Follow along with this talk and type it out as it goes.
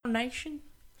Nation?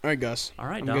 All right, Gus. All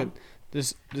right, I'm Dom. good.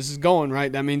 This is going,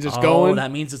 right? That means it's Oh, going.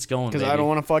 that means it's going, Because baby. I don't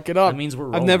want to fuck it up. That means we're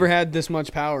I've rolling. never had this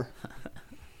much power.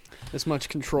 This much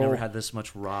control. Never had this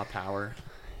much raw power.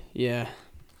 Yeah.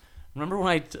 Remember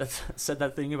when I said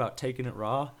that thing about taking it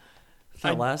raw?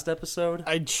 That last episode?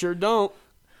 I sure don't.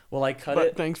 Well, I cut But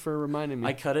it. thanks for reminding me.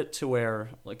 I cut it to where,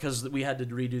 because we had to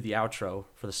redo the outro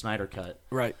for the Snyder Cut.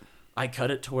 Right. I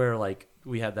cut it to where, like,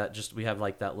 we have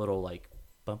like that little, like,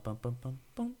 bump, bump, bump, bump,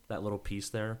 bump, that little piece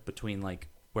there between, like,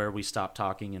 where we stopped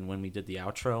talking and when we did the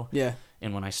outro. Yeah.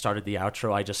 And when I started the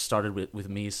outro, I just started with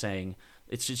me saying,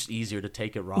 it's just easier to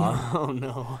take it raw. Oh,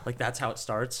 no. Like, that's how it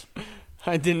starts.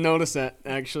 I didn't notice that,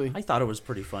 actually. I thought it was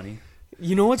pretty funny.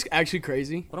 You know what's actually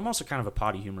crazy? But I'm also kind of a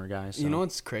potty humor guy. So. You know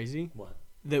what's crazy? What?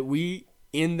 That we,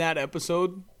 in that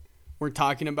episode, were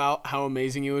talking about how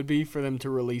amazing it would be for them to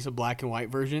release a black and white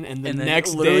version. And then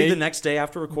next literally day, the next day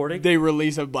after recording? they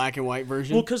release a black and white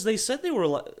version. Well, because they said they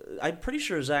were. I'm pretty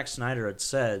sure Zack Snyder had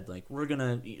said, like,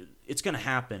 it's gonna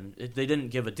happen. They didn't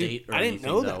give a date or I anything.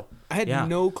 didn't know though. that. I had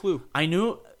no clue. I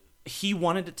knew he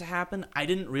wanted it to happen. I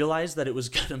didn't realize that it was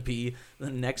gonna be the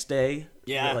next day.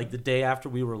 Yeah. Like the day after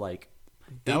we were like,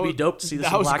 it That would be was- dope to see this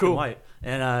that in was black cool. and white.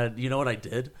 And you know what I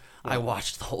did? I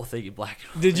watched the whole thing in black and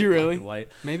white. Did you really? Black and white.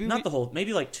 Maybe Not the whole.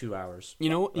 Maybe like 2 hours. You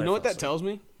know I what fell that asleep. tells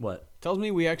me? What? Tells me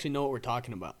we actually know what we're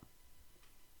talking about.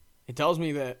 It tells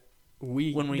me that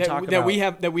we When we that, talk that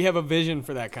about- we have a vision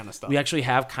for that kind of stuff. We actually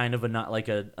have kind of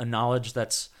a knowledge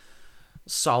that's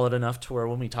solid enough to where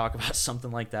when we talk about something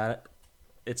like that,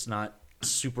 it's not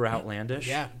super outlandish.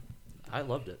 Yeah. I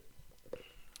loved it.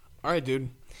 All right, dude.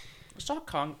 Let's talk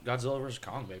Godzilla vs.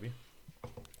 Kong, baby.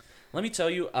 Let me tell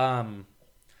you,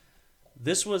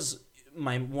 this was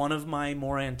one of my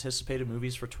more anticipated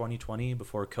movies for 2020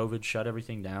 before COVID shut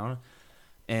everything down.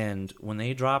 And when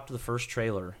they dropped the first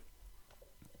trailer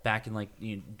back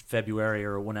in February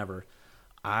or whenever,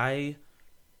 the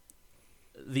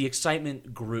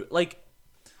excitement grew.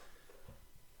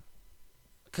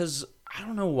 Because I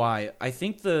don't know why. I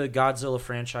think the Godzilla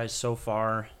franchise so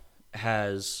far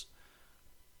has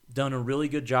done a really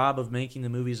good job of making the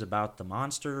movies about the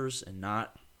monsters and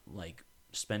not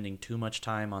spending too much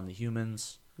time on the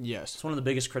humans. Yes. It's one of the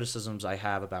biggest criticisms I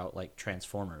have about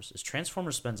Transformers is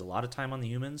Transformers spends a lot of time on the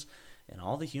humans and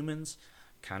all the humans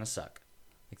kind of suck.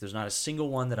 There's not a single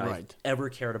one that I've ever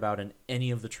cared about in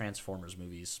any of the Transformers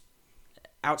movies.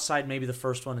 Outside maybe the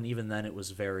first one, and even then it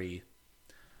was very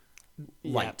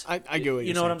light. Yeah, I get what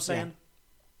you know what I'm saying?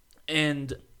 Yeah.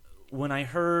 And when I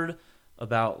heard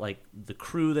about the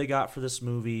crew they got for this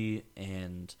movie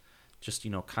and just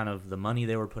kind of the money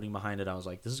they were putting behind it, I was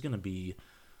like, this is gonna be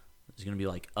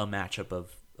a matchup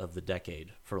of the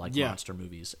decade for monster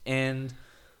movies. And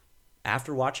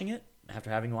after watching it, after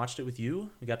having watched it with you,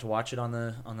 we got to watch it on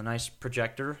the nice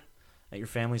projector at your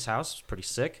family's house. It was pretty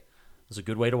sick. It was a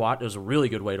good way to watch. It was a really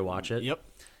good way to watch it. Yep.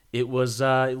 It was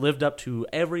it lived up to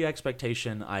every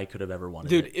expectation I could have ever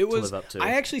wanted to live up to.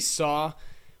 I actually saw.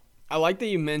 I like that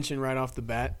you mentioned right off the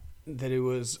bat that it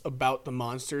was about the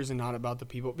monsters and not about the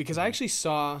people, because I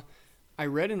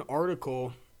read an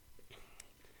article.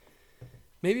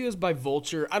 Maybe it was by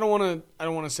Vulture. I don't want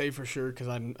to say for sure because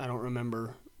I don't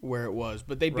remember where it was,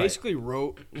 but they basically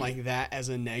wrote that as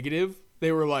a negative.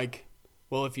 They were like,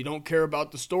 well, if you don't care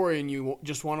about the story and you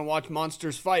just want to watch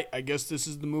monsters fight, I guess this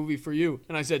is the movie for you.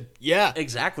 And I said, yeah.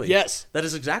 Exactly. Yes. That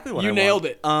is exactly what you I nailed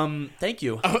want. it. Thank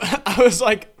you. I was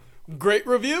like, great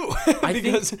review.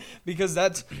 because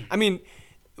that's, I mean,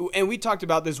 and we talked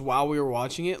about this while we were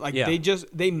watching it.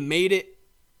 They made it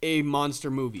a monster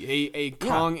movie, a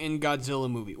Kong and Godzilla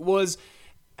movie.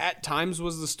 At times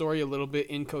was the story a little bit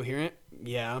incoherent?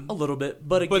 Yeah. A little bit.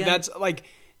 But again,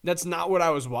 that's not what I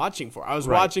was watching for. I was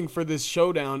watching for this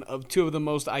showdown of two of the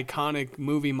most iconic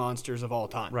movie monsters of all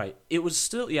time. Right. It was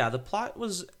still, the plot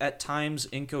was at times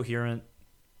incoherent,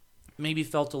 maybe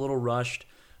felt a little rushed,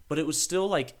 but it was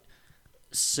still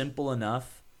simple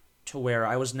enough to where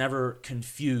I was never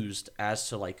confused as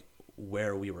to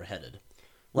where we were headed.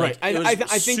 Right. I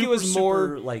think it was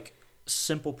more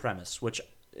simple premise, which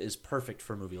is perfect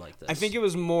for a movie like this. I think it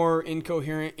was more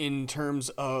incoherent in terms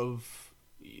of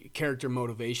character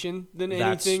motivation than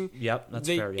anything. That's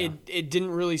fair. Yeah. It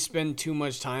didn't really spend too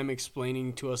much time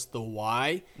explaining to us the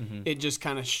why. Mm-hmm. It just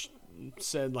kind of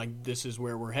said this is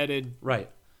where we're headed. Right.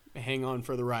 Hang on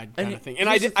for the ride kind of thing. And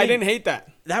I didn't hate that.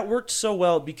 That worked so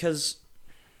well because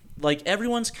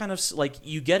everyone's kind of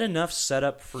you get enough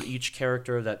setup for each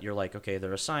character that you're okay,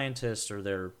 they're a scientist or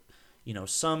they're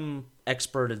some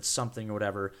expert in something or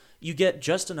whatever. You get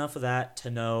just enough of that to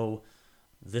know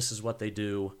this is what they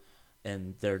do.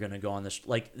 and they're gonna go on this,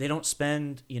 like, they don't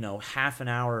spend, half an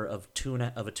hour of a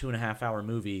 2.5 hour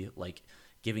movie like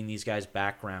giving these guys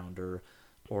background or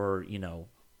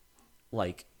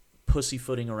like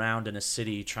pussyfooting around in a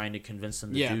city trying to convince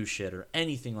them to do shit or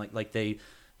anything like the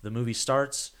movie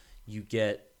starts, you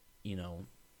get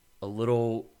a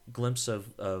little glimpse of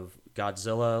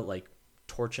Godzilla like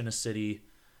torching a city,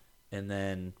 and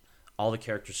then all the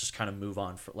characters just kind of move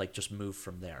on just move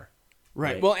from there.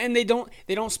 Right. Well, and they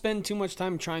don't spend too much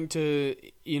time trying to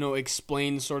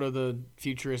explain sort of the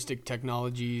futuristic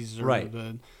technologies or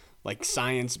the like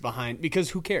science behind, because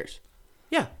who cares?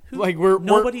 Yeah.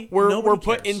 We're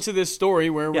put into this story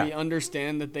where we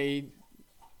understand that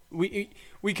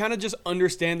we kind of just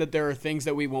understand that there are things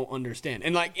that we won't understand,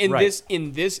 and like in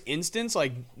this instance,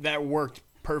 like that worked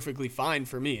perfectly fine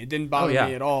for me. It didn't bother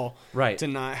me at all to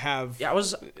not have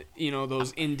those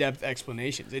in-depth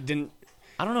explanations. It didn't.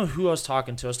 I don't know who I was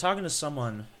talking to. I was talking to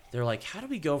someone. They're like, how do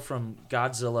we go from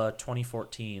Godzilla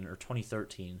 2014 or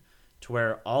 2013 to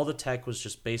where all the tech was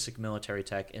just basic military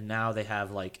tech, and now they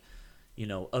have like,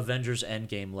 Avengers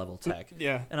Endgame level tech?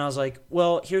 Yeah. And I was like,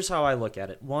 well, here's how I look at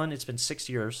it. One, it's been 6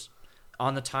 years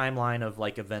on the timeline of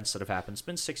like events that have happened. It's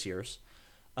been 6 years.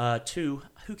 Two,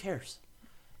 who cares?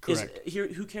 Correct.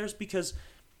 Who cares? Because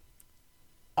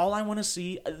all I want to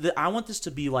see, I want this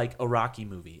to be like a Rocky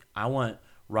movie. I want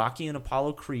Rocky and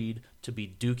Apollo Creed to be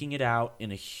duking it out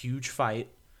in a huge fight,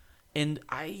 and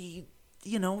I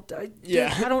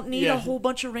don't need a whole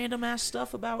bunch of random ass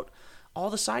stuff about all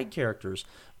the side characters.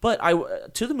 But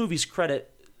to the movie's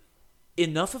credit,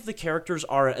 enough of the characters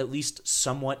are at least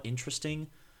somewhat interesting.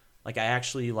 Like, I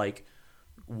actually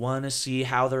want to see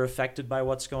how they're affected by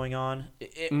what's going on.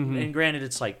 And granted,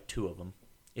 it's like two of them.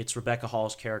 It's Rebecca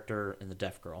Hall's character and the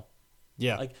deaf girl.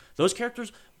 Yeah, like those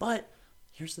characters. But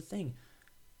here's the thing.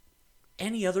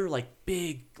 Any other like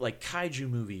big like kaiju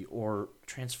movie or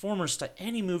Transformers stuff,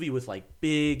 any movie with like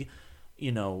big,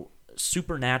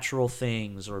 supernatural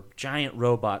things or giant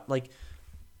robot, like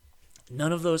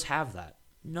none of those have that.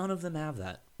 None of them have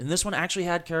that. And this one actually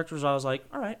had characters I was like,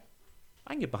 all right,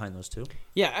 I can get behind those two.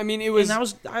 Yeah, I mean,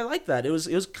 I like that. It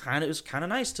was kind of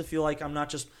nice to feel like I'm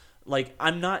not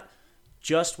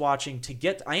just watching to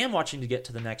get. I am watching to get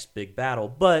to the next big battle,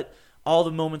 but all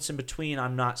the moments in between,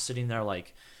 I'm not sitting there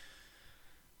like,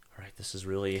 all right, this is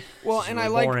really and I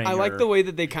like the way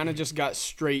that they kind of just got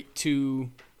straight to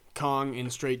Kong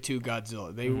and straight to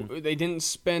Godzilla. They didn't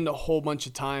spend a whole bunch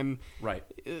of time. Right.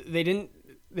 They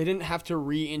didn't have to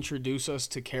reintroduce us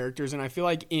to characters, and I feel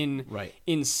like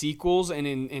in sequels and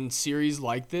in series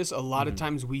like this, a lot of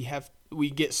times we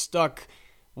get stuck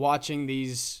watching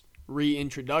these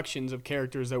reintroductions of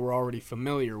characters that we're already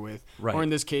familiar with, or in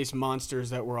this case,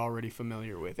 monsters that we're already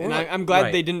familiar with. And I'm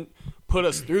glad they didn't put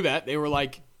us through that. They were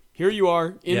like, here you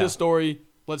are in the story.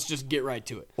 Let's just get right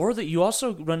to it. Or that you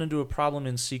also run into a problem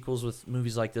in sequels with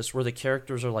movies like this where the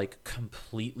characters are like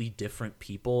completely different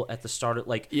people at the start of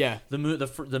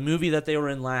the movie that they were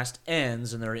in last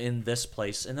ends and they're in this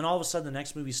place, and then all of a sudden the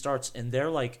next movie starts and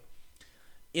they're like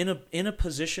in a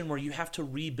position where you have to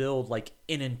rebuild like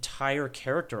an entire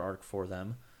character arc for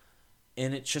them,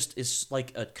 and it just is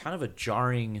like a kind of a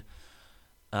jarring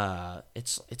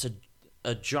it's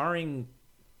a jarring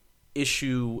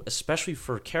issue, especially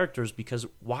for characters, because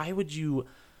why would you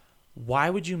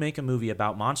make a movie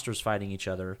about monsters fighting each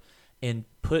other and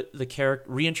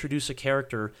reintroduce a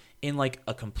character in like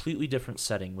a completely different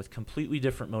setting with completely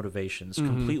different motivations,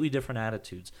 completely different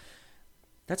attitudes?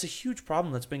 That's a huge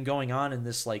problem that's been going on in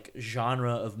this like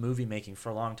genre of movie making for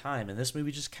a long time, and this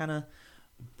movie just kind of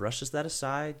brushes that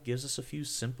aside, gives us a few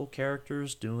simple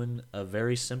characters doing a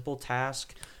very simple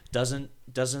task, doesn't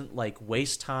like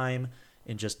waste time,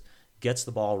 and just gets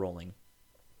the ball rolling.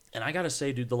 And I gotta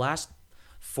say, dude, the last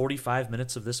 45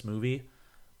 minutes of this movie,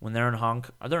 when they're in I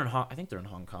think they're in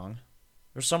Hong Kong.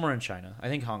 They're somewhere in China. I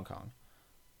think Hong Kong.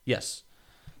 Yes.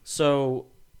 So,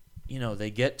 they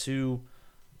get to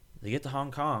Hong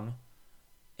Kong,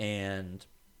 and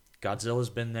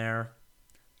Godzilla's been there.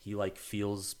 He like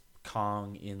feels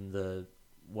Kong in the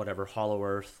whatever Hollow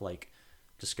Earth, like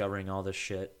discovering all this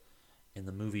shit, and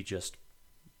the movie just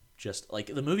like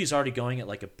the movie's already going at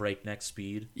like a breakneck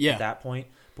speed at that point.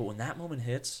 But when that moment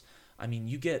hits, I mean,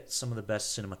 you get some of the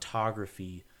best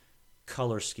cinematography,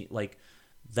 color scheme, like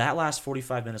that last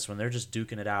 45 minutes when they're just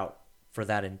duking it out for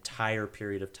that entire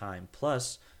period of time.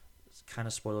 Plus, kind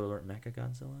of spoiler alert,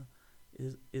 Mechagodzilla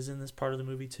is in this part of the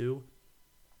movie too.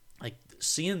 Like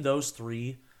seeing those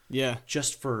three,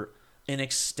 just for an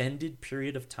extended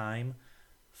period of time,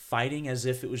 fighting as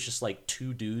if it was just like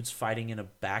two dudes fighting in a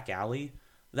back alley.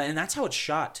 And that's how it's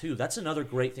shot too. That's another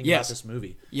great thing about this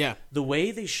movie. Yeah. The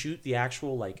way they shoot the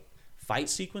actual like fight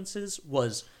sequences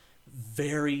was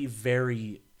very,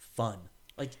 very fun.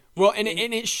 Like, well, and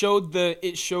it showed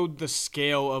the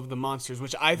scale of the monsters,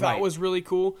 which I thought was really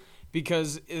cool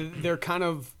because they're kind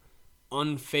of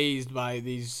unfazed by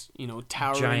these,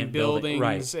 towering giant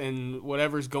buildings and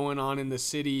whatever's going on in the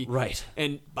city. Right.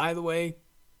 And by the way,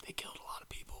 they killed a lot of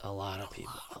people. A lot of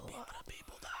people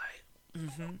died.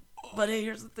 Mm-hmm. But hey,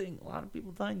 here's the thing: a lot of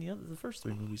people died in the first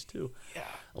 3 movies too. Yeah.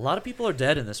 A lot of people are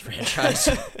dead in this franchise.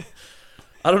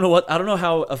 I don't know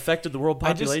how affected the world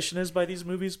population is by these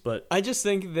movies, but I just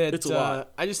think that it's a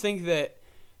lot. I just think that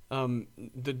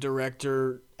the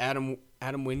director Adam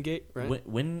Wingate, right?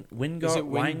 Wingard. Is it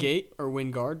Wingate or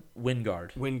Wingard?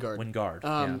 Wingard.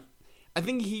 Yeah. I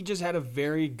think he just had a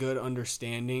very good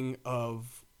understanding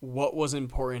of what was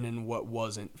important and what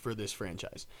wasn't for this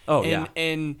franchise. Oh, yeah.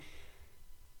 And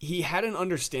he had an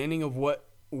understanding of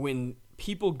when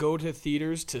people go to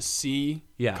theaters to see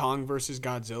Kong versus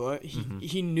Godzilla,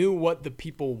 he knew what the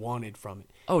people wanted from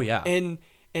it. Oh, yeah.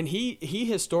 And he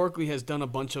historically has done a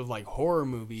bunch of like horror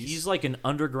movies. He's like an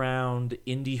underground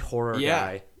indie horror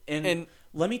guy. And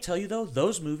let me tell you though,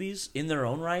 those movies in their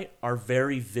own right are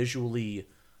very visually,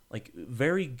 like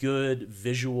very good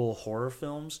visual horror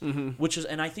films, which is,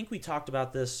 and I think we talked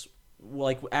about this,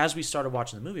 like as we started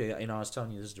watching the movie, I was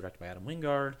telling you this is directed by Adam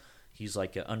Wingard. He's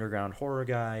like an underground horror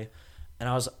guy. And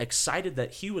I was excited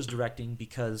that he was directing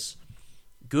because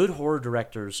good horror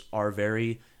directors are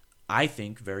I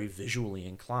think, very visually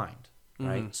inclined,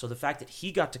 right? So the fact that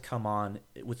he got to come on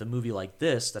with a movie like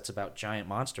this that's about giant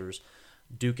monsters,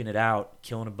 duking it out,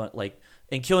 killing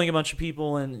a bunch of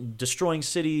people and destroying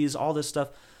cities, all this stuff.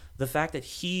 The fact that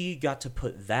he got to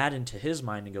put that into his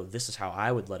mind and go, this is how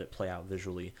I would let it play out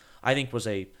visually, I think was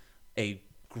a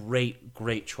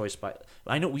great choice by.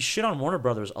 I know we shit on Warner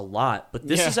Brothers a lot, but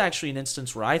this is actually an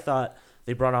instance where I thought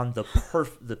they brought on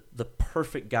the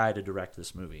perfect guy to direct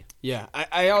this movie. Yeah,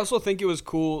 I also think it was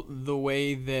cool the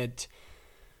way that,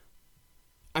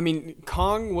 I mean,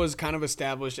 Kong was kind of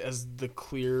established as the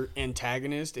clear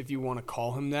antagonist, if you want to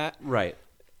call him that. Right.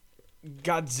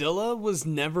 Godzilla was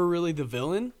never really the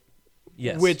villain.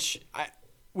 Yes.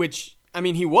 Which I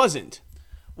mean, he wasn't.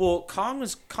 Well,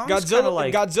 Kong's kind of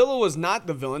like... Godzilla was not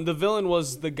the villain. The villain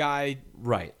was the guy...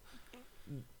 Right.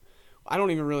 I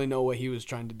don't even really know what he was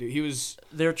trying to do.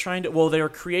 They were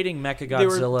creating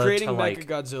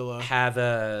Mechagodzilla. Have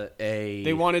a...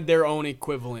 They wanted their own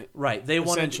equivalent. Right. They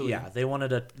wanted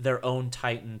their own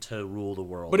Titan to rule the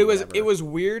world. But it was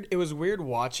weird. It was weird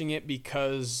watching it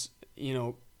because,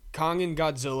 Kong and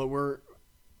Godzilla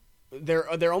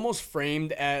they're almost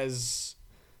framed as...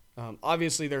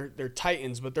 obviously they're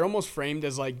titans, but they're almost framed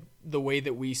as like the way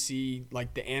that we see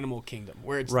like the animal kingdom,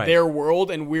 where it's their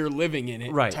world and we're living in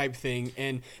it type thing.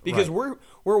 And because we're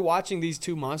watching these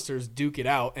two monsters duke it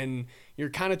out, and you're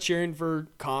kind of cheering for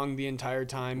Kong the entire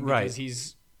time because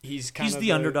he's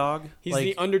the underdog. He's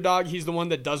the underdog. He's the one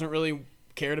that doesn't really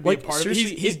care to be a part of it.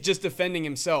 He's just defending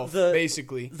himself,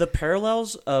 basically. The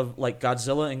parallels of like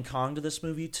Godzilla and Kong to this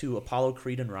movie to Apollo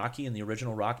Creed and Rocky in the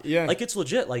original Rocky, like it's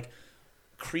legit. Like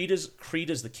Creed is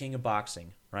the king of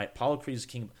boxing, right? Apollo Creed is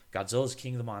king. Godzilla's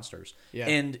king of the monsters. Yeah.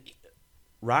 And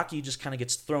Rocky just kind of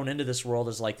gets thrown into this world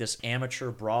as like this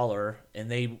amateur brawler, and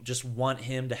they just want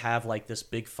him to have like this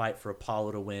big fight for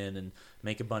Apollo to win and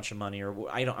make a bunch of money. Or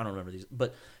I don't remember these,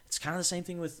 but it's kind of the same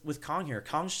thing with Kong here.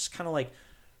 Kong's just kind of like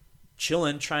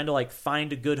chilling, trying to like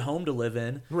find a good home to live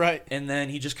in, right? And then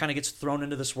he just kind of gets thrown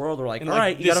into this world. We're like, all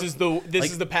right, this is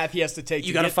the path he has to take.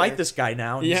 You got to fight this guy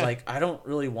now. And he's like, I don't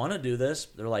really want to do this.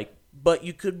 They're like, but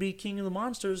you could be king of the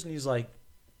monsters, and he's like,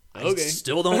 I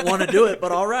still don't want to do it,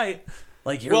 but all right.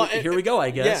 Like here we go, I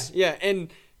guess. Yeah.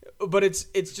 But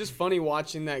it's just funny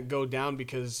watching that go down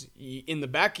because in the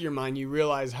back of your mind you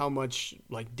realize how much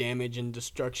like damage and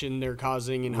destruction they're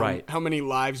causing and how many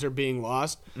lives are being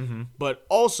lost. Mm-hmm. But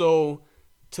also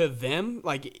to them,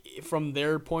 like from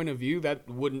their point of view, that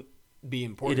wouldn't be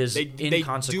important. It is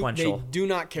inconsequential. They do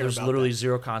not care. There's about literally that.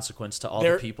 Zero consequence to all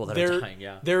the people that are dying.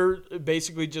 Yeah, they're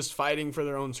basically just fighting for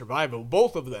their own survival,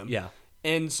 both of them. Yeah.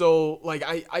 And so, like,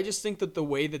 I just think that the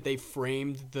way that they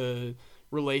framed the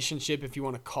relationship, if you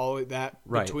want to call it that,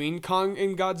 between Kong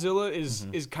and Godzilla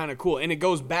is kind of cool. And it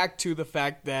goes back to the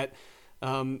fact that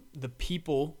the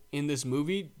people in this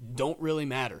movie don't really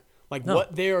matter. Like,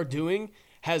 what they are doing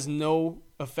has no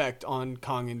effect on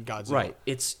Kong and Godzilla. Right.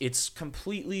 It's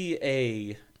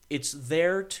completely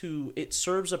it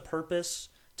serves a purpose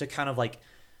to kind of, like,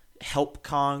 help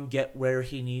Kong get where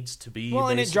he needs to be. Well,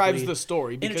 and it drives the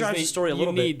story. Because it drives the story a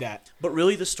little bit. You need that. But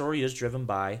really the story is driven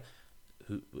by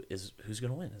who's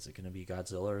going to win. Is it going to be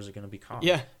Godzilla or is it going to be Kong?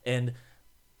 Yeah. And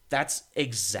that's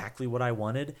exactly what I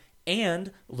wanted.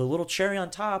 And the little cherry on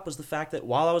top was the fact that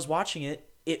while I was watching it,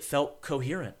 it felt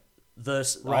coherent.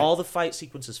 All the fight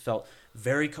sequences felt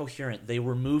very coherent. They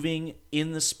were moving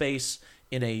in the space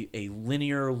in a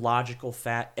linear, logical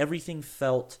everything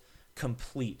felt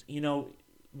complete. You know,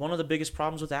 one of the biggest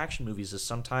problems with action movies is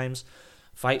sometimes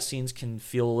fight scenes can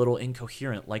feel a little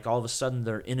incoherent. Like all of a sudden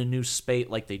they're in a new space,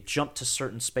 like they jump to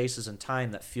certain spaces in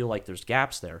time that feel like there's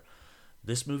gaps there.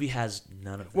 This movie has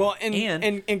none of that. Well,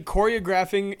 and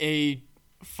choreographing a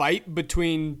fight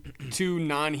between two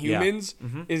non-humans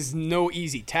is no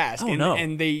easy task. No.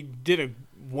 And they did a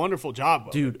wonderful job of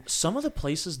it. Dude, some of the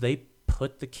places they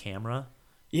put the camera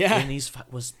in these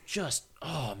was just,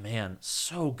 oh man,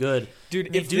 so good. Dude,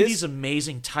 and they do these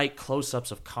amazing tight close-ups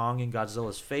of Kong and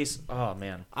Godzilla's face. Oh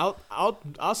man.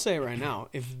 I'll say it right now.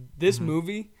 If this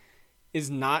movie is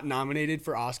not nominated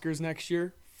for Oscars next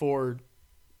year for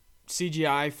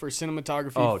CGI, for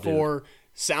cinematography, for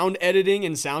sound editing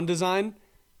and sound design,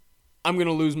 I'm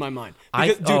gonna lose my mind.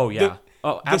 Because,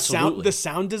 absolutely. The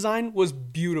sound design was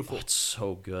beautiful. It's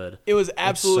so good. It was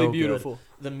absolutely beautiful.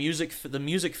 Good. The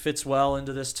music fits well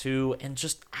into this too, and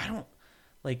just I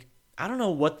don't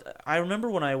know what I remember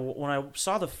when I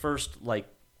saw the first like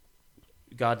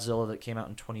Godzilla that came out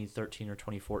in 2013 or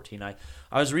 2014. I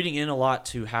was reading in a lot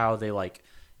to how they like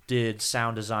did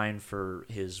sound design for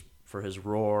his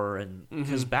roar, and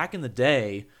because back in the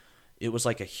day it was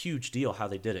like a huge deal how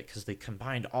they did it, because they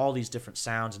combined all these different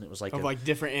sounds, and it was like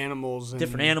different animals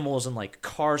and like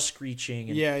car screeching,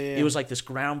 and yeah. It was like this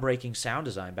groundbreaking sound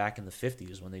design back in the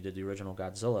 50s when they did the original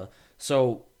Godzilla.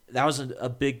 So that was a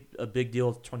big deal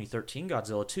with 2013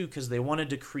 Godzilla too, because they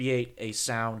wanted to create a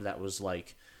sound that was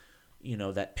like, you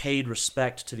know, that paid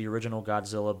respect to the original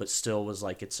Godzilla, but still was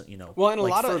like, it's, you know, and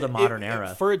like for the modern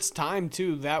era. For its time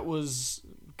too, that was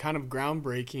kind of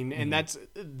groundbreaking, and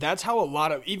that's how a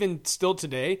lot of, even still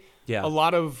today, a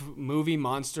lot of movie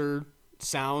monster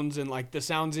sounds, and like the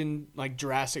sounds in like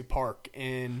Jurassic Park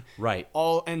and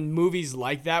and movies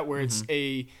like that, where it's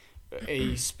a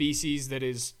species that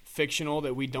is fictional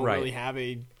that we don't really have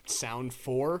a sound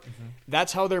for.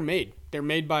 That's how they're made. They're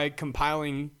made by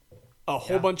compiling a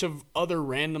whole bunch of other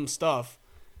random stuff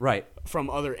from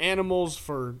other animals,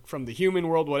 from the human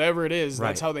world, whatever it is.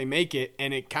 That's how they make it,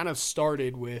 and it kind of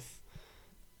started with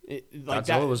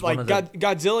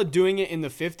Godzilla doing it in the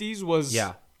 50s was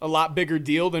a lot bigger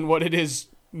deal than what it is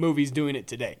movies doing it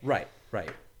today. Right.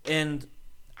 And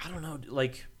I don't know,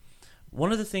 like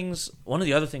one of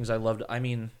the other things I loved, I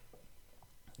mean,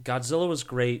 Godzilla was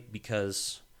great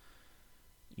because,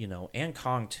 you know, and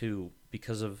Kong too,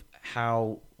 because of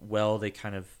how well they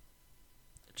kind of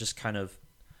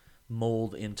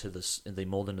mold into the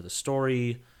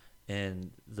story,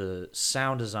 and the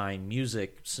sound design,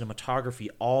 music, cinematography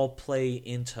all play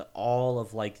into all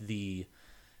of like the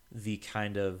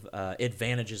kind of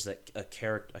advantages that a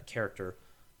character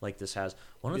like this has.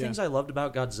 One of the things I loved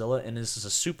about Godzilla, and this is a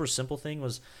super simple thing,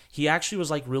 was he actually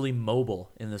was like really mobile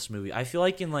in this movie. I feel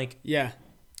like in the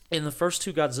first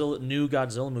two new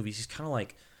Godzilla movies, he's kind of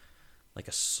like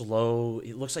a slow.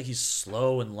 It looks like he's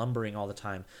slow and lumbering all the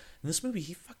time. In this movie,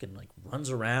 he fucking like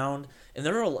runs around, and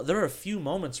there are a few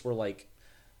moments where like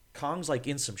Kong's like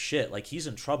in some shit, like he's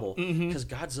in trouble because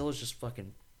Godzilla's just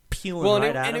fucking peeling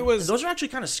at him. And those are actually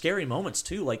kind of scary moments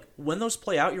too. Like when those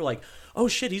play out, you're like, oh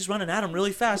shit, he's running at him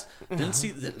really fast.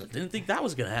 Didn't think that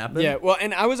was gonna happen. Yeah, well,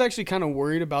 and I was actually kind of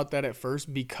worried about that at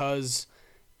first because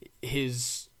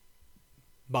his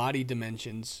body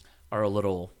dimensions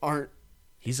aren't.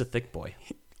 He's a thick boy.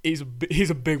 He's a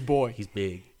big boy. He's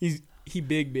big. He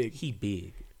big. He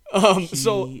big.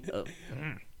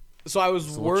 So I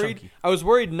was worried. Chunky. I was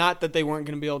worried not that they weren't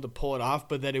going to be able to pull it off,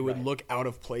 but that it would look out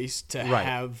of place to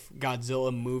have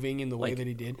Godzilla moving in the way that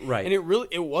he did. Right. And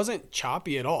it wasn't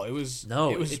choppy at all. It was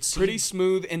pretty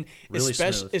smooth, and really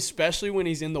especially when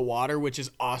he's in the water, which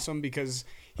is awesome because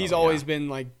he's always been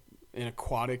like an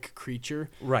aquatic creature.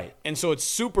 Right. And so it's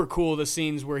super cool, the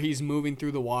scenes where he's moving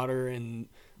through the water, and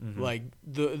like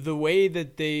the way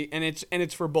that they, and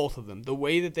it's for both of them, the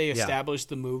way that they established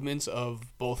the movements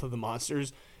of both of the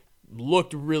monsters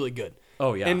looked really good.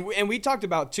 Oh yeah. And we talked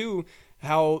about too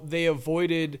how they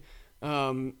avoided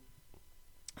getting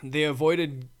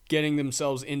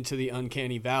themselves into the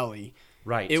uncanny valley.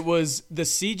 Right. It was, the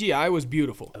CGI was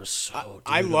beautiful. It was so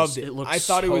I loved it. I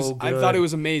thought it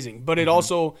was amazing, but it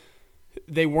also,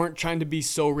 they weren't trying to be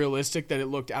so realistic that it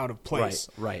looked out of place.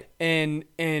 Right. And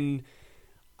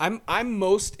I'm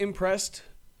most impressed.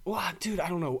 Well, dude, I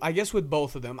don't know. I guess with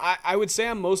both of them, I would say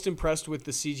I'm most impressed with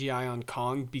the CGI on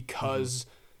Kong because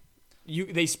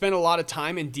they spent a lot of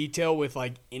time and detail with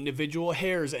like individual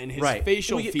hairs and his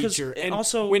facial feature, and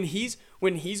also when he's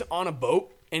on a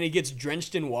boat and it gets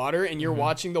drenched in water, and you're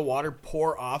watching the water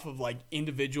pour off of like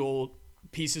individual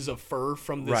pieces of fur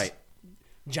from this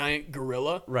giant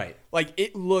gorilla. Right. Like,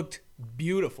 it looked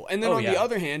beautiful. And then on the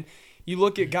other hand, you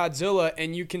look at Godzilla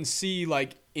and you can see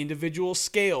like individual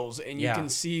scales, and you can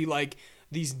see like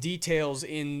these details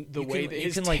in the way that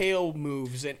his tail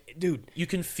moves, and dude, you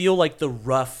can feel like the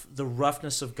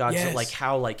roughness of Godzilla,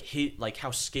 like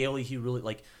how scaly he really,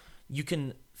 like, you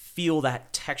can feel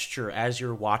that texture as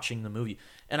you're watching the movie.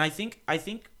 And I think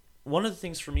one of the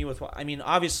things for me with, I mean,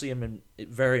 obviously I'm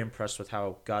very impressed with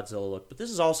how Godzilla looked, but this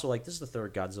is also like, this is the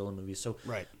third Godzilla movie, so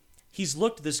he's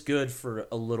looked this good for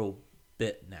a little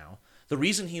bit now. The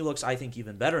reason he looks, I think,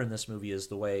 even better in this movie is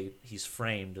the way he's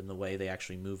framed and the way they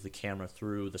actually move the camera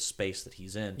through the space that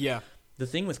he's in. Yeah. The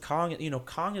thing with Kong,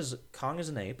 Kong is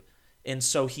an ape, and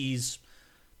so he's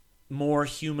more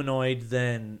humanoid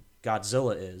than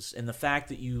Godzilla is. And the fact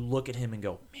that you look at him and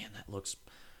go, man, that looks,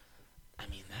 I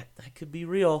mean, that could be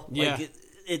real. Yeah. Like,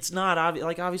 it's not obvious.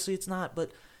 Like, obviously it's not,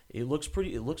 but it looks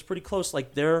pretty close.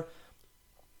 Like, they're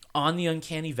on the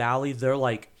Uncanny Valley. They're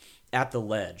like at the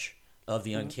ledge of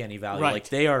the Uncanny Valley. Right. Like,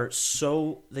 they were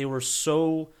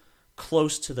so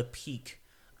close to the peak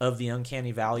of the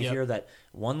Uncanny Valley here that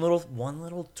one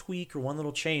little tweak or one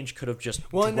little change could have just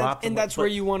dropped. And that's where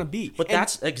you want to be. But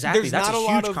that's a huge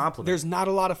compliment. There's not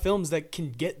a lot of films that can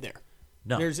get there.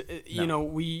 No. There's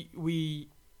we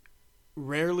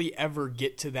rarely ever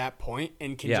get to that point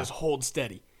and can just hold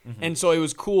steady. Mm-hmm. And so it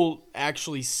was cool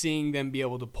actually seeing them be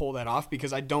able to pull that off,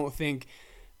 because I don't think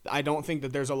that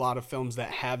there's a lot of films that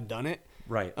have done it.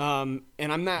 Right. And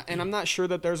I'm not sure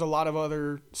that there's a lot of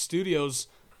other studios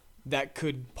that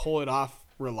could pull it off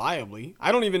reliably.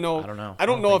 I don't even know. I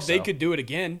don't know if they could do it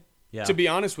again. Yeah. To be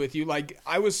honest with you, like,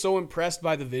 I was so impressed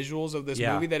by the visuals of this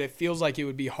movie that it feels like it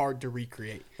would be hard to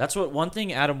recreate. That's what one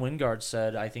thing Adam Wingard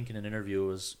said, I think, in an interview,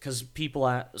 was because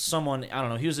someone, I don't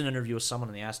know, he was in an interview with someone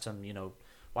and they asked him,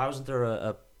 why wasn't there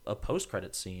a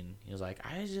post-credit scene? He was like,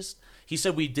 he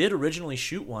said, we did originally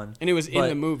shoot one. And it was in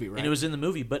the movie, right? And it was in the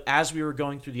movie. But as we were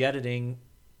going through the editing,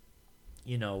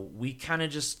 we kind of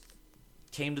just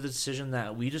came to the decision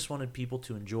that we just wanted people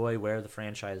to enjoy where the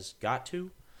franchise got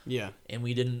to. Yeah. And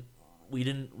we didn't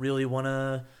really want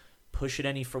to push it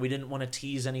we didn't want to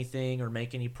tease anything or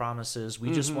make any promises.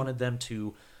 We just wanted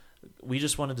to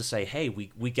say, hey,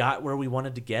 we got where we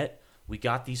wanted to get. We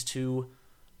got these two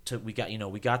to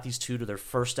their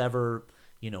first ever,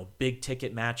 big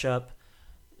ticket matchup.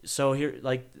 So here,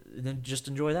 like, then just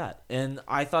enjoy that. And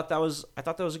I thought that was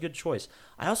a good choice.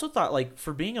 I also thought, like,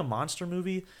 for being a monster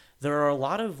movie, there are a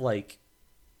lot of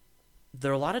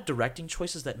directing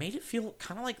choices that made it feel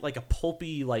kind of like a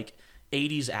pulpy, like,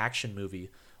 80s action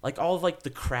movie. Like, all of, like, the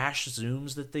crash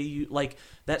zooms that they use, like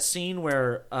that scene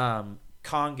where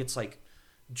Kong gets, like,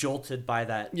 jolted by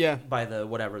that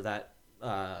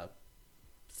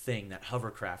thing, that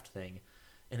hovercraft thing,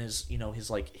 and his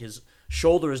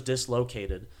shoulder is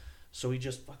dislocated, so he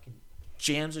just fucking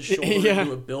jams his shoulder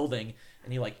into a building,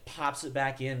 and he, like, pops it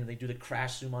back in, and they do the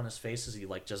crash zoom on his face as he,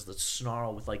 like, does the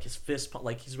snarl with, like, his fist,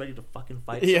 like he's ready to fucking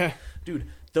fight. Yeah. Dude,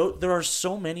 there are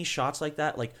so many shots like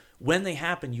that. Like, when they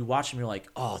happen, you watch them, you're like,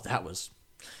 oh, that was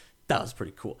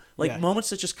pretty cool. Like, moments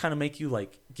that just kind of make you,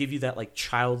 like, give you that, like,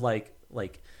 childlike,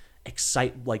 like,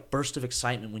 burst of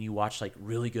excitement when you watch, like,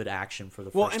 really good action for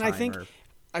the first time.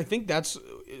 I think that's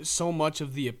so much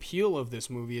of the appeal of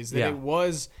this movie, is that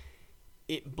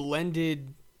it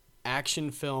blended action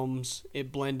films,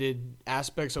 it blended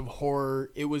aspects of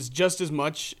horror. It was just as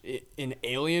much an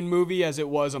alien movie as it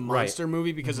was a monster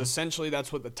movie, because essentially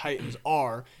that's what the Titans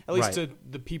are, at least to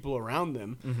the people around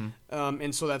them.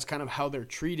 And so that's kind of how they're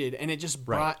treated. And it just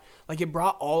brought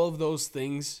all of those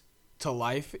things to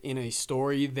life in a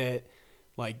story that,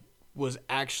 like, was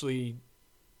actually,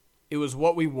 it was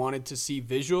what we wanted to see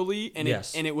visually, and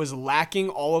it was lacking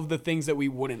all of the things that we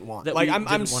wouldn't want.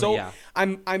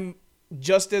 I'm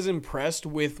just as impressed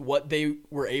with what they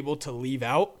were able to leave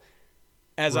out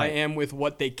as I am with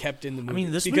what they kept in the movie. I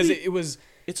mean,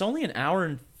 it's only an hour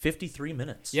and 53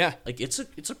 minutes. Yeah. Like, it's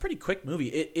a pretty quick movie.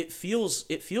 It feels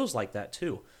like that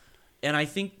too. And I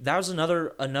think that was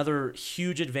another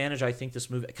huge advantage, I think, this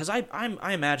movie, because I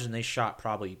imagine they shot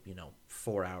probably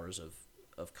 4 hours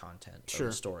of content of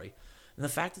the story, and the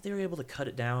fact that they were able to cut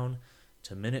it down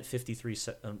to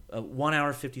 1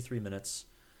 hour 53 minutes,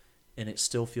 and it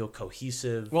still feel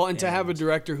cohesive. Well, and to have a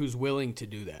director who's willing to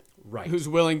do that, right? Who's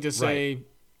willing to say,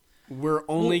 we're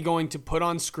only going to put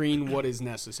on screen what is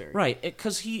necessary, right?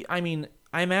 Because I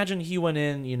imagine he went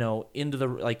in,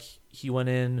 he went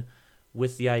in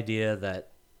with the idea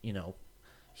that,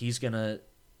 he's going to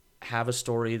have a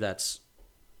story that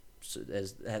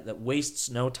wastes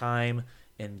no time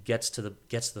and gets to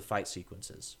the fight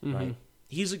sequences, right?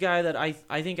 He's a guy that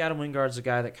I think Adam Wingard's a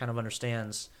guy that kind of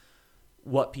understands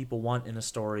what people want in a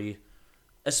story,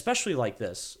 especially like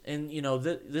this. And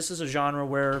this is a genre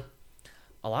where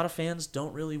a lot of fans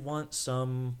don't really want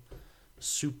some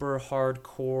super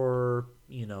hardcore,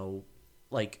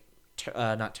 like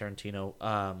not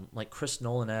Tarantino, like Chris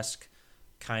Nolan-esque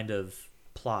kind of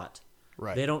plot.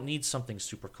 Right. They don't need something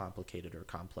super complicated or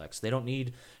complex. They don't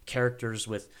need characters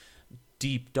with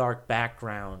deep, dark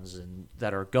backgrounds and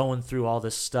that are going through all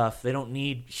this stuff. They don't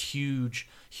need huge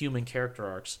human character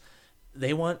arcs.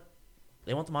 They want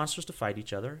the monsters to fight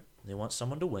each other. They want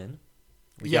someone to win.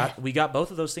 We got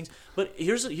both of those things. But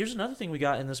here's another thing we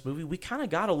got in this movie. We kind of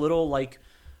got a little like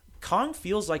Kong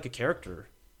feels like a character.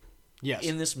 Yes.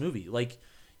 In this movie, like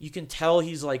you can tell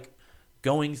he's like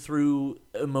going through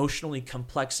emotionally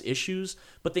complex issues,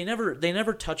 but they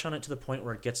never touch on it to the point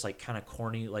where it gets like kind of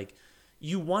corny. Like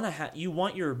you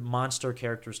want your monster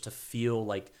characters to feel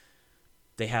like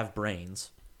they have brains,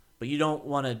 but you don't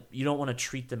want to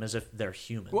treat them as if they're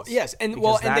humans. Well, yes, and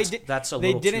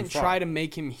they didn't try to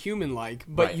make him human-like,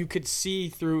 but right. You could see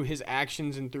through his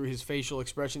actions and through his facial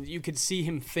expressions, you could see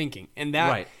him thinking, and that.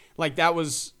 Right. Like, that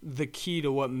was the key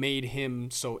to what made him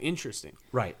so interesting.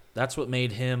 Right. That's what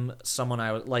made him someone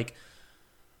I would like.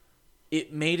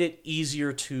 It made it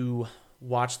easier to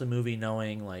watch the movie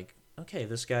knowing, like, okay,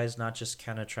 this guy's not just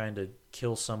kind of trying to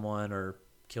kill someone or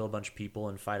kill a bunch of people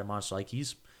and fight a monster. Like,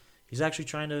 he's actually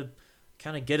trying to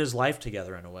kind of get his life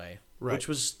together in a way. Right.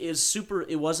 Which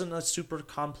it wasn't a super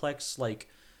complex, like,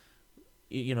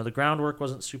 the groundwork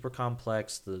wasn't super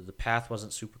complex. The path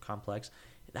wasn't super complex.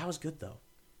 That was good, though.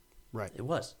 Right. It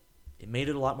was. It made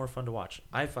it a lot more fun to watch.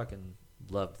 I fucking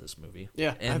loved this movie.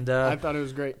 Yeah. And I thought it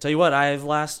was great. Tell you what, I've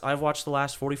watched the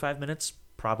last 45 minutes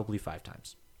probably 5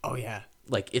 times. Oh yeah.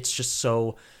 Like it's just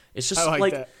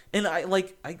like that. And I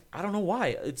don't know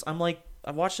why.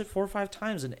 I've watched it 4 or 5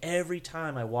 times, and every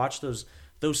time I watch those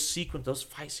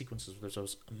fight sequences, there's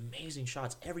those amazing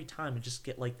shots every time, and just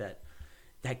get like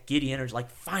that giddy energy.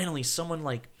 Like finally someone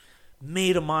like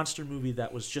made a monster movie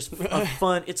that was just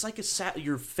fun. It's like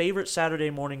your favorite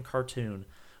Saturday morning cartoon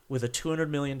with a $200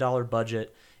 million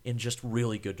budget and just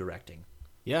really good directing.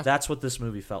 Yeah. That's what this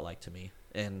movie felt like to me.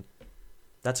 And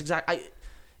that's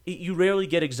you rarely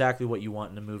get exactly what you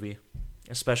want in a movie,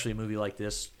 especially a movie like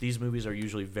this. These movies are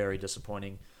usually very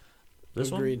disappointing.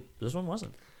 This one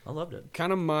wasn't. I loved it.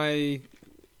 Kind of my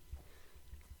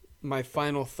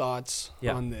final thoughts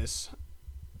on this.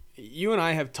 You and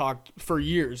I have talked for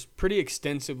years pretty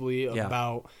extensively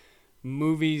about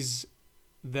movies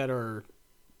that are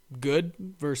good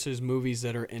versus movies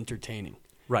that are entertaining.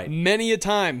 Right. Many a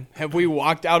time have we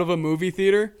walked out of a movie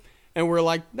theater and we're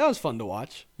like, that was fun to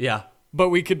watch. Yeah. But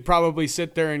we could probably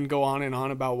sit there and go on and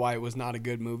on about why it was not a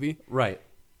good movie. Right.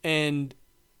 And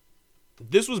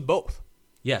this was both.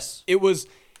 Yes. It was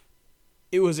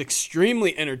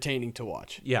extremely entertaining to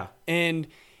watch. Yeah. And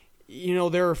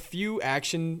there are few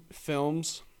action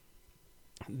films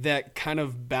that kind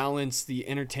of balance the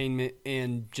entertainment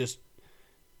and just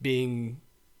being,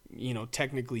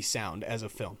 technically sound as a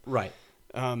film. Right.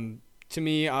 To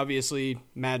me, obviously,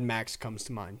 Mad Max comes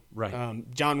to mind. Right.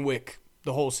 John Wick,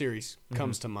 the whole series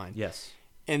comes to mind. Yes.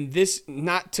 And this,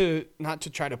 not to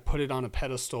try to put it on a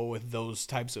pedestal with those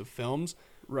types of films.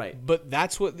 Right. But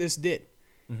that's what this did.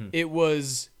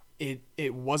 Mm-hmm.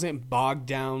 It wasn't bogged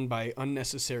down by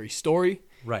unnecessary story.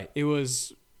 Right. It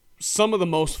was some of the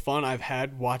most fun I've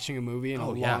had watching a movie in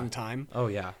a long time. Oh,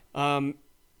 yeah. And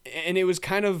it was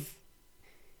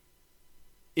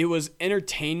it was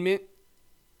entertainment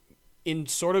in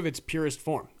sort of its purest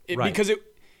form. Because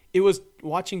it was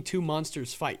watching two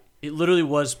monsters fight. It literally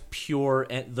was pure,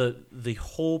 and the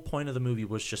whole point of the movie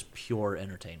was just pure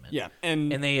entertainment. Yeah,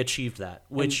 and they achieved that,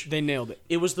 which they nailed it.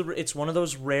 It's one of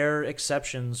those rare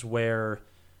exceptions where,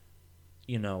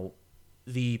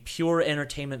 the pure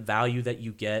entertainment value that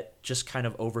you get just kind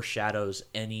of overshadows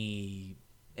any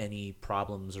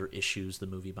problems or issues the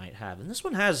movie might have, and this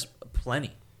one has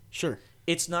plenty. Sure,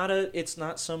 it's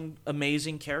not some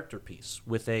amazing character piece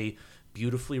with a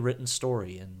beautifully written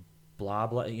story and blah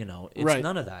blah, it's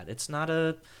none of that. It's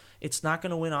not going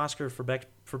to win Oscar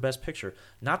for Best Picture.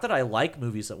 Not that I like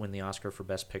movies that win the Oscar for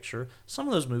Best Picture. Some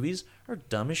of those movies are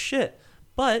dumb as shit.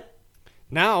 But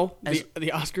now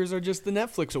the Oscars are just the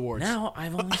Netflix awards. Now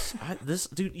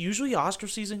usually Oscar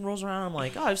season rolls around, I'm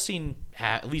like, I've seen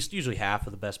at least usually half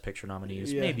of the Best Picture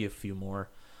nominees, maybe a few more.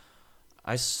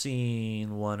 I've seen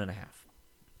 1.5 of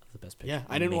the Best Picture. Yeah,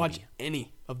 I didn't watch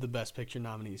any of the Best Picture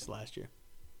nominees last year.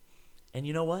 And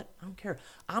you know what? I don't care.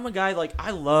 I'm a guy, like,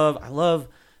 I love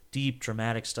deep,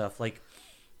 dramatic stuff. Like,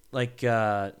 Like,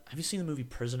 have you seen the movie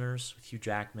Prisoners with Hugh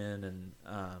Jackman and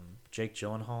Jake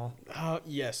Gyllenhaal?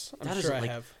 Yes, I'm sure I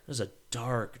have. It was a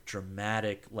dark,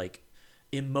 dramatic, like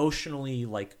emotionally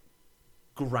like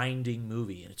grinding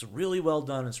movie, and it's really well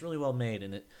done. It's really well made,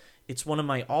 and it's one of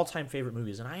my all-time favorite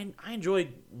movies. And I enjoy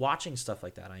watching stuff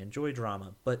like that. I enjoy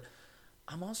drama, but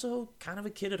I'm also kind of a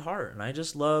kid at heart, and I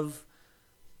just love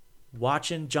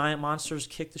watching giant monsters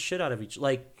kick the shit out of each.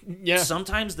 Like,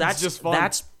 sometimes that's just fun.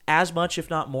 That's as much, if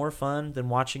not more, fun than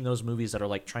watching those movies that are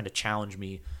like trying to challenge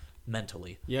me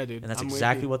mentally. Yeah, dude. And that's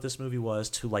exactly what this movie was,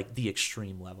 to like the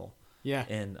extreme level. Yeah.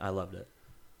 And I loved it.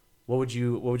 What would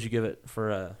you give it for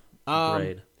a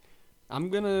grade? I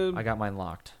got mine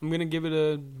locked. I'm gonna give it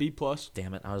a B+.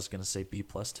 Damn it! I was gonna say B+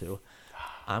 too.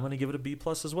 I'm gonna give it a B+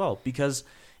 as well, because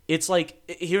it's like,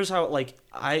 here's how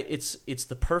it's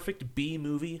the perfect B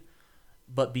movie,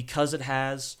 but because it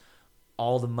has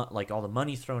all the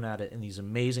money thrown at it and these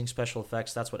amazing special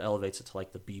effects, that's what elevates it to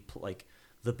like the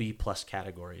B+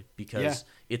 category, because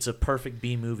it's a perfect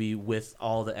B movie with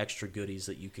all the extra goodies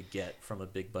that you could get from a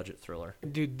big budget thriller.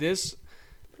 Dude,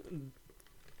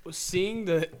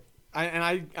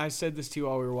 I said this to you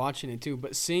while we were watching it too,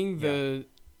 but seeing the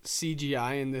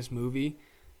CGI in this movie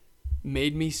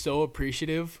made me so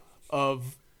appreciative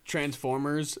of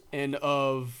Transformers and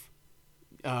of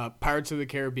Pirates of the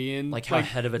Caribbean. Like how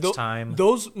ahead of its time.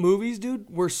 Those movies, dude,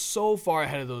 were so far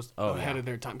ahead of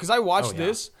their time. Because I watched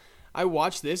this,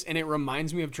 and it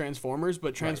reminds me of Transformers,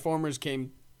 but Transformers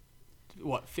came,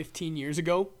 15 years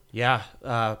ago? Yeah,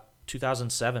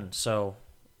 2007, so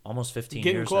almost 15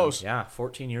 Getting years close. now. Yeah,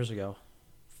 14 years ago.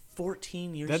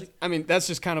 14 years ago? I mean, that's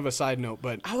just kind of a side note,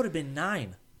 but... I would have been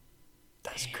 9.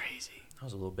 That's crazy. I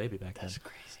was a little baby back then. That's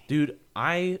crazy. Dude,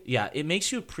 it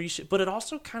makes you appreciate, but it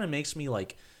also kind of makes me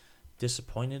like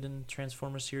disappointed in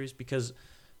Transformers series, because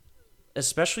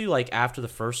especially like after the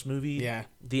first movie,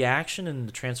 the action in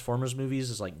the Transformers movies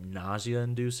is like nausea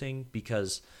inducing,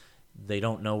 because they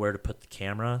don't know where to put the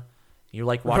camera. You're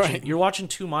like watching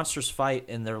two monsters fight,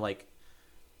 and they're like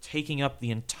taking up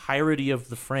the entirety of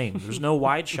the frame. There's no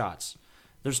wide shots.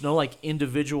 There's no like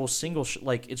individual single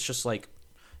like, it's just like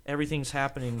everything's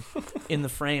happening in the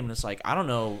frame, and it's like, I don't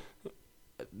know,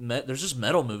 there's just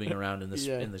metal moving around in this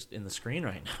in the screen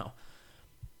right now.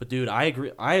 But dude, I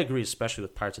agree especially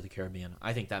with Pirates of the Caribbean.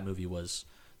 I think that movie was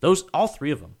all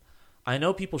three of them. I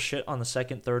know people shit on the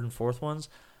second, third, and fourth ones.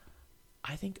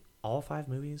 I think all 5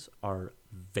 movies are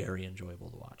very enjoyable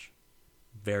to watch.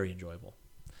 Very enjoyable.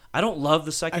 I don't love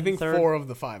the second and third. I think 4 of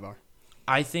the 5 are.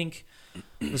 I think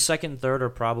the second and third are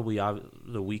probably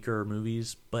the weaker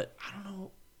movies, but I don't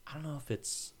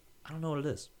know what it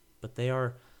is, but they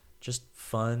are just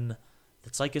fun.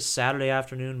 It's like a Saturday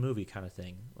afternoon movie kind of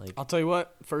thing. Like, I'll tell you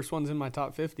what, first one's in my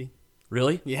top 50.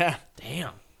 Really? Yeah.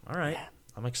 Damn. All right. Yeah.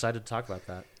 I'm excited to talk about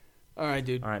that. All right,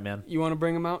 dude. All right, man. You want to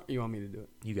bring them out, or you want me to do it?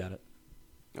 You got it.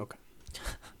 Okay.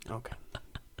 Okay.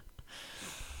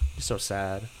 You're so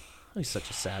sad. He's such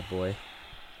a sad boy.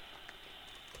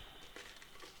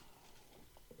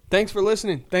 Thanks for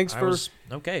listening. Thanks for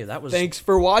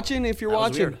watching. If you're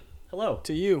watching, weird. Hello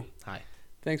to you. Hi.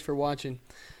 Thanks for watching.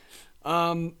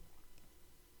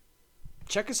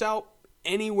 Check us out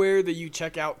anywhere that you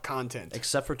check out content,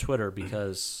 except for Twitter,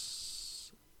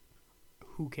 because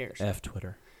who cares? F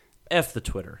Twitter. F the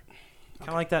Twitter. Kind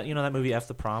of like that, that movie F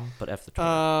the Prom, but F the Twitter.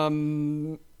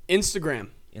 Instagram,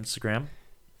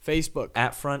 Facebook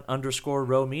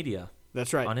 @front_row media.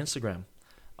 That's right. On Instagram.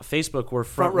 Facebook, we're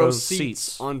Front Row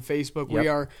Seats. On Facebook. Yep. We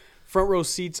are Front Row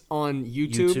Seats on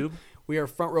YouTube. We are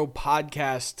Front Row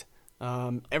Podcast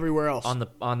everywhere else.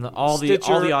 On all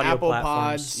Stitcher, the audio Apple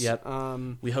platforms. Pods, yep.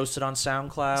 We host it on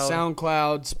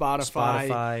SoundCloud.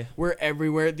 Spotify. We're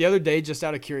everywhere. The other day, just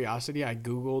out of curiosity, I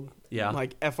Googled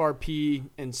like FRP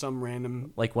and some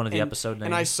random, like one of the episode names.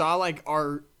 And I saw like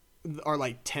our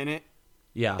like Tenet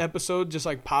episode just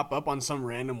like pop up on some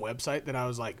random website that I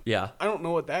was like, I don't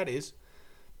know what that is.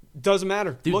 Doesn't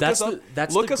matter. Dude, Look that's us up.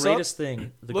 That's Look the us greatest up.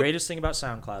 thing. The greatest thing about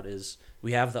SoundCloud is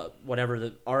we have the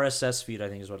RSS feed, I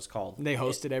think is what it's called. They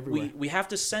host it everywhere. We have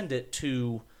to send it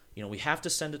to, we have to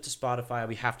send it to Spotify,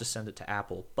 we have to send it to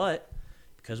Apple, but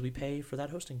because we pay for that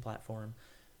hosting platform,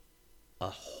 a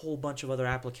whole bunch of other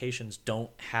applications you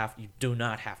do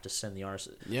not have to send the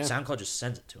RSS. Yeah. SoundCloud just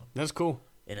sends it to them. That's cool.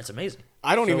 And it's amazing.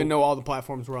 I don't even know all the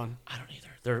platforms we're on. I don't either.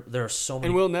 There are so many,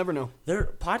 and we'll never know.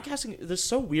 Podcasting. It's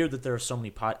so weird that there are so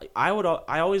many I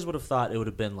always would have thought it would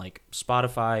have been like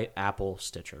Spotify, Apple,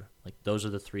 Stitcher. Like those are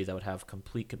the 3 that would have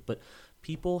complete. But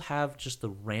people have just the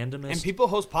randomest. And people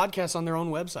host podcasts on their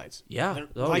own websites. Yeah.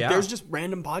 There's just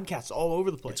random podcasts all over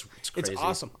the place. It's crazy. It's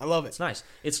awesome. I love it. It's nice.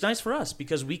 It's nice for us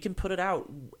because we can put it out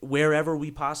wherever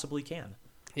we possibly can.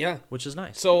 Yeah. Which is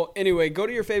nice. So anyway, go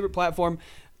to your favorite platform,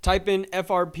 type in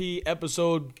FRP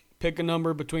episode, pick a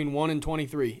number between 1 and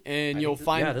 23, and you'll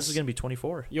find... Yeah, this is going to be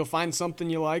 24. You'll find something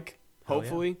you like,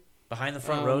 hopefully. Yeah. Behind the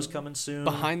Front Row's coming soon.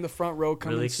 Behind the Front Row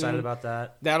coming soon. Really excited about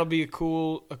that. That'll be a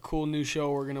cool new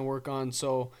show we're going to work on.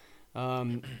 So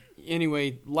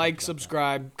anyway,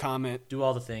 subscribe, comment. Do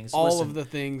all the things. All of the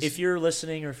things. If you're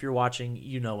listening or if you're watching,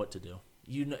 you know what to do.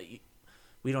 You know...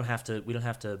 We don't have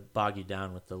to bog you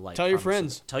down with the like. Tell your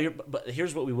friends. But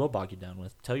here's what we will bog you down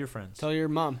with. Tell your friends. Tell your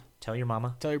mom. Tell your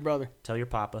mama. Tell your brother. Tell your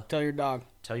papa. Tell your dog.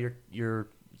 Tell your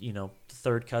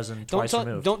third cousin twice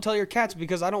removed. Don't tell your cats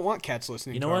because I don't want cats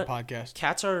listening to our podcast.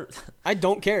 Cats are. I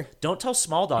don't care. Don't tell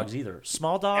small dogs either.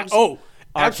 Small dogs. Oh,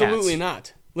 absolutely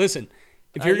not. Listen,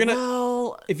 if you're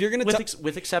gonna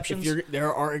with exceptions,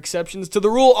 there are exceptions to the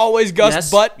rule always, Gus.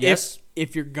 Yes, but yes.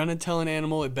 if you're gonna tell an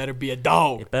animal, it better be a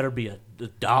dog. It better be a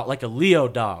dog, like a Leo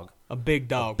dog, a big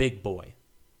dog, a big boy,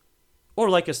 or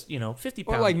like a 50-pound,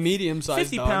 or like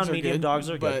medium-sized 50-pound medium dogs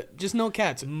are good. But just no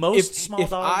cats. Small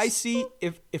dogs. I see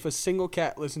if a single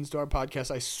cat listens to our podcast,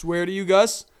 I swear to you,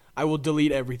 Gus, I will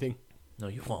delete everything. No,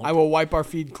 you won't. I will wipe our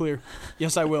feed clear.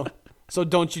 Yes, I will. So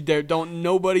don't you dare. Don't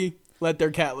nobody let their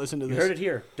cat listen to this. You heard it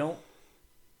here. Don't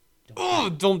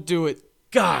don't do it.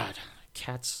 God,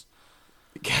 cats.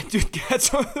 Cats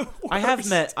are the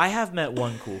worst. I have met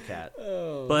one cool cat,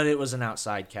 but it was an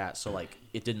outside cat, so like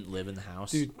it didn't live in the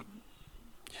house. Dude,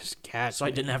 just cats. So I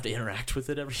didn't have to interact with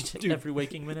it every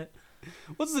waking minute.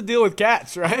 What's the deal with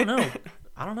cats, right?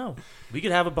 I don't know. We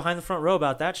could have a behind the front row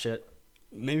about that shit.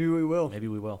 Maybe we will.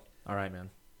 All right, man.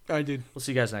 All right, dude. We'll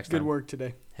see you guys next time. Good work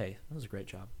today. Hey, that was a great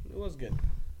job. It was good.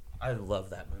 I love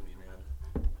that movie,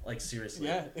 man. Like seriously.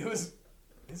 Yeah,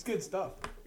 it's good stuff.